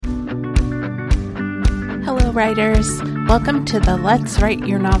Hello, writers. Welcome to the Let's Write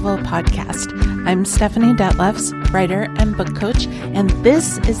Your Novel podcast. I'm Stephanie Detlefs, writer and book coach, and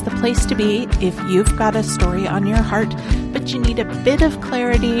this is the place to be if you've got a story on your heart, but you need a bit of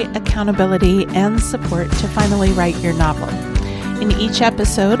clarity, accountability, and support to finally write your novel. In each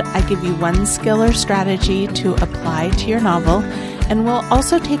episode, I give you one skill or strategy to apply to your novel, and we'll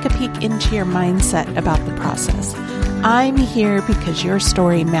also take a peek into your mindset about the process. I'm here because your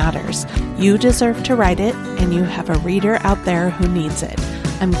story matters. You deserve to write it, and you have a reader out there who needs it.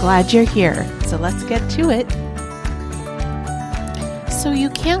 I'm glad you're here, so let's get to it. So you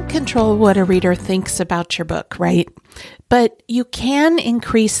can't control what a reader thinks about your book, right? But you can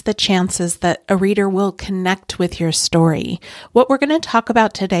increase the chances that a reader will connect with your story. What we're going to talk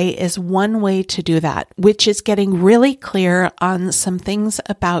about today is one way to do that, which is getting really clear on some things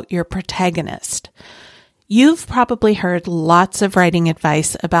about your protagonist. You've probably heard lots of writing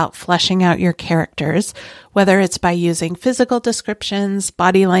advice about fleshing out your characters, whether it's by using physical descriptions,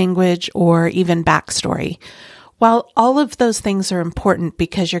 body language, or even backstory. While all of those things are important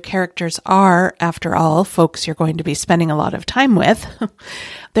because your characters are, after all, folks you're going to be spending a lot of time with,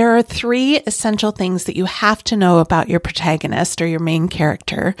 there are three essential things that you have to know about your protagonist or your main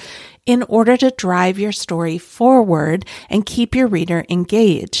character in order to drive your story forward and keep your reader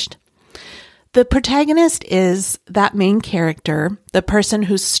engaged. The protagonist is that main character, the person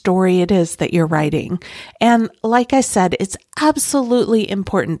whose story it is that you're writing. And like I said, it's absolutely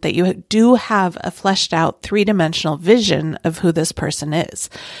important that you do have a fleshed out three-dimensional vision of who this person is.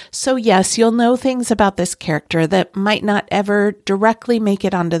 So yes, you'll know things about this character that might not ever directly make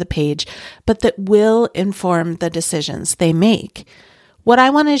it onto the page, but that will inform the decisions they make. What I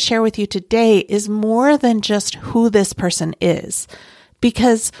want to share with you today is more than just who this person is,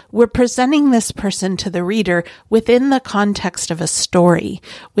 because we're presenting this person to the reader within the context of a story,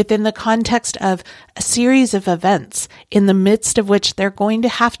 within the context of a series of events in the midst of which they're going to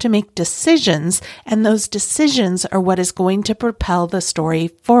have to make decisions, and those decisions are what is going to propel the story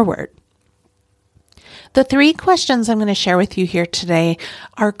forward. The three questions I'm going to share with you here today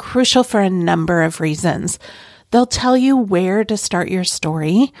are crucial for a number of reasons. They'll tell you where to start your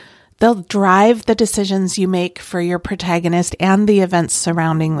story. They'll drive the decisions you make for your protagonist and the events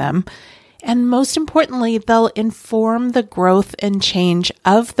surrounding them. And most importantly, they'll inform the growth and change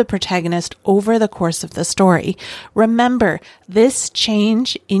of the protagonist over the course of the story. Remember, this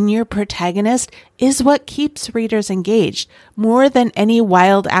change in your protagonist is what keeps readers engaged more than any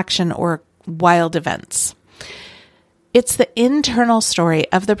wild action or wild events. It's the internal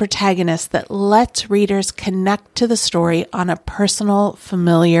story of the protagonist that lets readers connect to the story on a personal,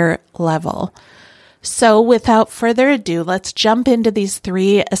 familiar level. So without further ado, let's jump into these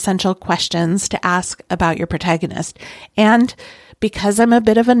three essential questions to ask about your protagonist. And because I'm a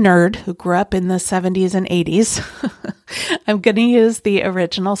bit of a nerd who grew up in the 70s and 80s, I'm going to use the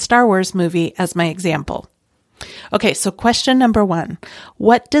original Star Wars movie as my example. Okay, so question number one.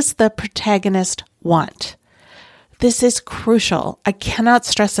 What does the protagonist want? This is crucial. I cannot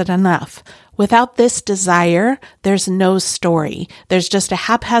stress it enough. Without this desire, there's no story. There's just a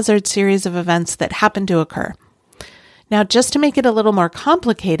haphazard series of events that happen to occur. Now, just to make it a little more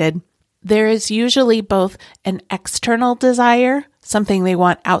complicated, there is usually both an external desire, something they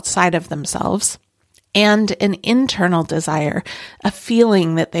want outside of themselves, and an internal desire, a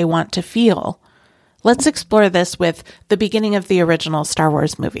feeling that they want to feel. Let's explore this with the beginning of the original Star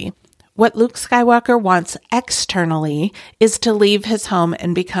Wars movie. What Luke Skywalker wants externally is to leave his home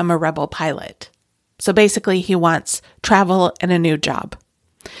and become a rebel pilot. So basically, he wants travel and a new job.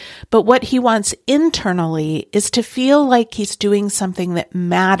 But what he wants internally is to feel like he's doing something that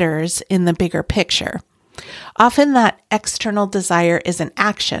matters in the bigger picture. Often that external desire is an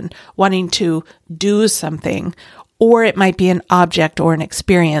action, wanting to do something, or it might be an object or an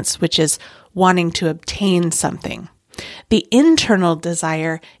experience, which is wanting to obtain something. The internal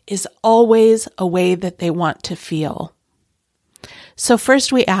desire is always a way that they want to feel. So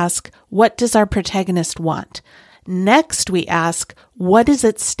first we ask, what does our protagonist want? Next we ask, what is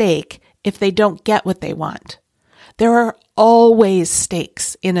at stake if they don't get what they want? There are always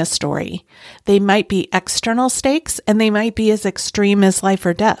stakes in a story. They might be external stakes, and they might be as extreme as life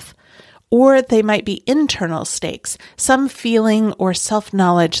or death. Or they might be internal stakes, some feeling or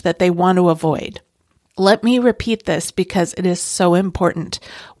self-knowledge that they want to avoid. Let me repeat this because it is so important.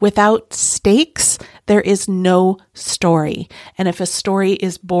 Without stakes, there is no story. And if a story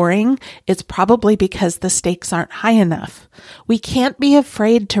is boring, it's probably because the stakes aren't high enough. We can't be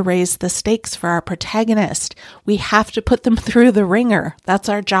afraid to raise the stakes for our protagonist. We have to put them through the ringer. That's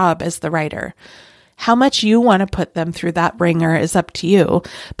our job as the writer. How much you want to put them through that ringer is up to you,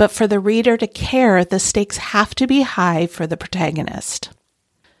 but for the reader to care, the stakes have to be high for the protagonist.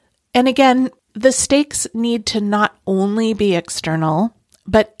 And again, the stakes need to not only be external,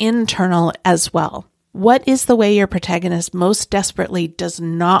 but internal as well. What is the way your protagonist most desperately does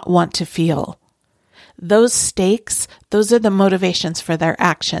not want to feel? Those stakes, those are the motivations for their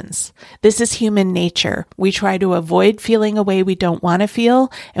actions. This is human nature. We try to avoid feeling a way we don't want to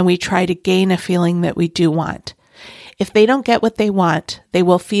feel, and we try to gain a feeling that we do want. If they don't get what they want, they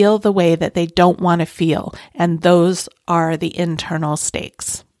will feel the way that they don't want to feel, and those are the internal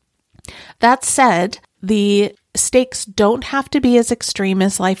stakes. That said, the stakes don't have to be as extreme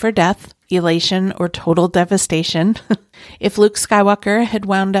as life or death, elation, or total devastation. If Luke Skywalker had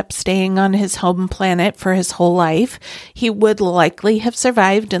wound up staying on his home planet for his whole life, he would likely have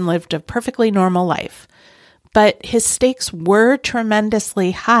survived and lived a perfectly normal life. But his stakes were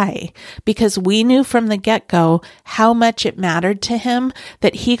tremendously high because we knew from the get-go how much it mattered to him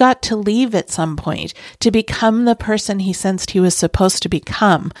that he got to leave at some point to become the person he sensed he was supposed to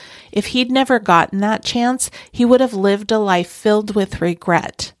become. If he'd never gotten that chance, he would have lived a life filled with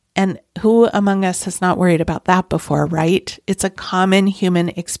regret. And who among us has not worried about that before, right? It's a common human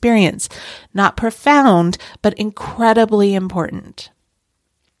experience. Not profound, but incredibly important.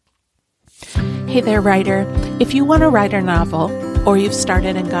 Hey there, writer. If you want to write a novel, or you've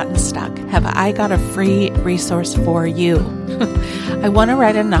started and gotten stuck, have I got a free resource for you. I Want to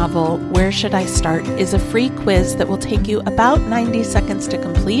Write a Novel, Where Should I Start? Is a free quiz that will take you about 90 seconds to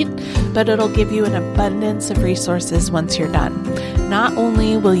complete, but it'll give you an abundance of resources once you're done. Not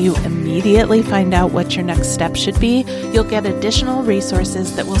only will you immediately find out what your next step should be, you'll get additional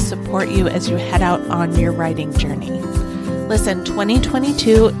resources that will support you as you head out on your writing journey. Listen,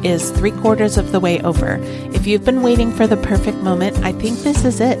 2022 is 3/4 of the way over. If you've been waiting for the perfect moment, I think this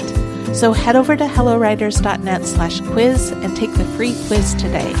is it. So head over to hellowriters.net/quiz and take the free quiz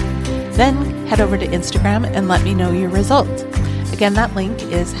today. Then head over to Instagram and let me know your result. Again, that link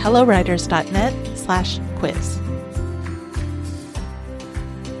is hellowriters.net/quiz.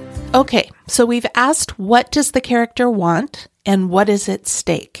 Okay, so we've asked, what does the character want and what is at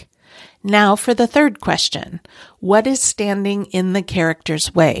stake? Now for the third question. What is standing in the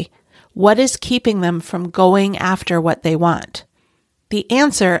character's way? What is keeping them from going after what they want? The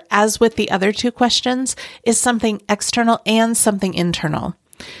answer, as with the other two questions, is something external and something internal.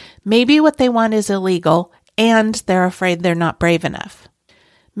 Maybe what they want is illegal and they're afraid they're not brave enough.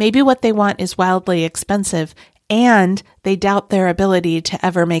 Maybe what they want is wildly expensive and they doubt their ability to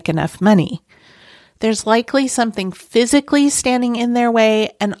ever make enough money. There's likely something physically standing in their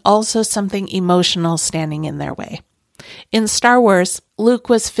way and also something emotional standing in their way. In Star Wars, Luke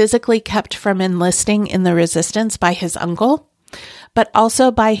was physically kept from enlisting in the Resistance by his uncle, but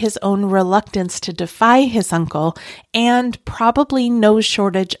also by his own reluctance to defy his uncle and probably no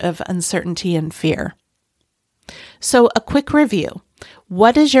shortage of uncertainty and fear. So a quick review.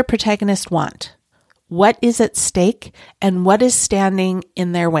 What does your protagonist want? What is at stake? And what is standing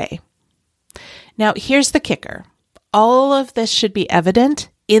in their way? Now, here's the kicker. All of this should be evident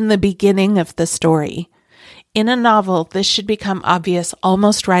in the beginning of the story. In a novel, this should become obvious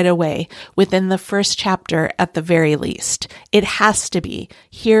almost right away, within the first chapter at the very least. It has to be.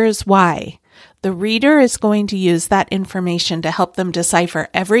 Here's why. The reader is going to use that information to help them decipher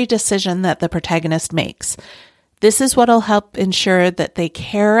every decision that the protagonist makes. This is what will help ensure that they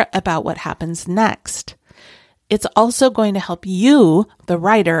care about what happens next. It's also going to help you, the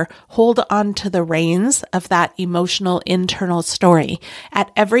writer, hold on to the reins of that emotional internal story.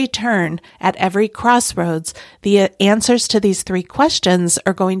 At every turn, at every crossroads, the answers to these 3 questions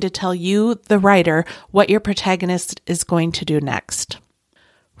are going to tell you, the writer, what your protagonist is going to do next.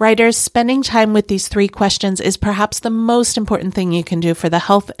 Writers, spending time with these 3 questions is perhaps the most important thing you can do for the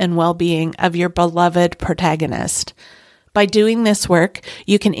health and well-being of your beloved protagonist. By doing this work,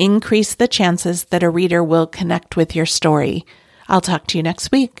 you can increase the chances that a reader will connect with your story. I'll talk to you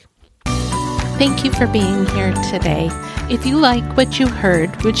next week. Thank you for being here today. If you like what you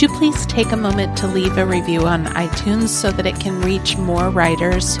heard, would you please take a moment to leave a review on iTunes so that it can reach more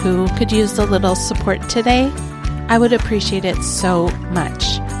writers who could use a little support today? I would appreciate it so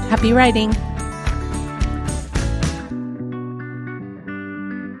much. Happy writing!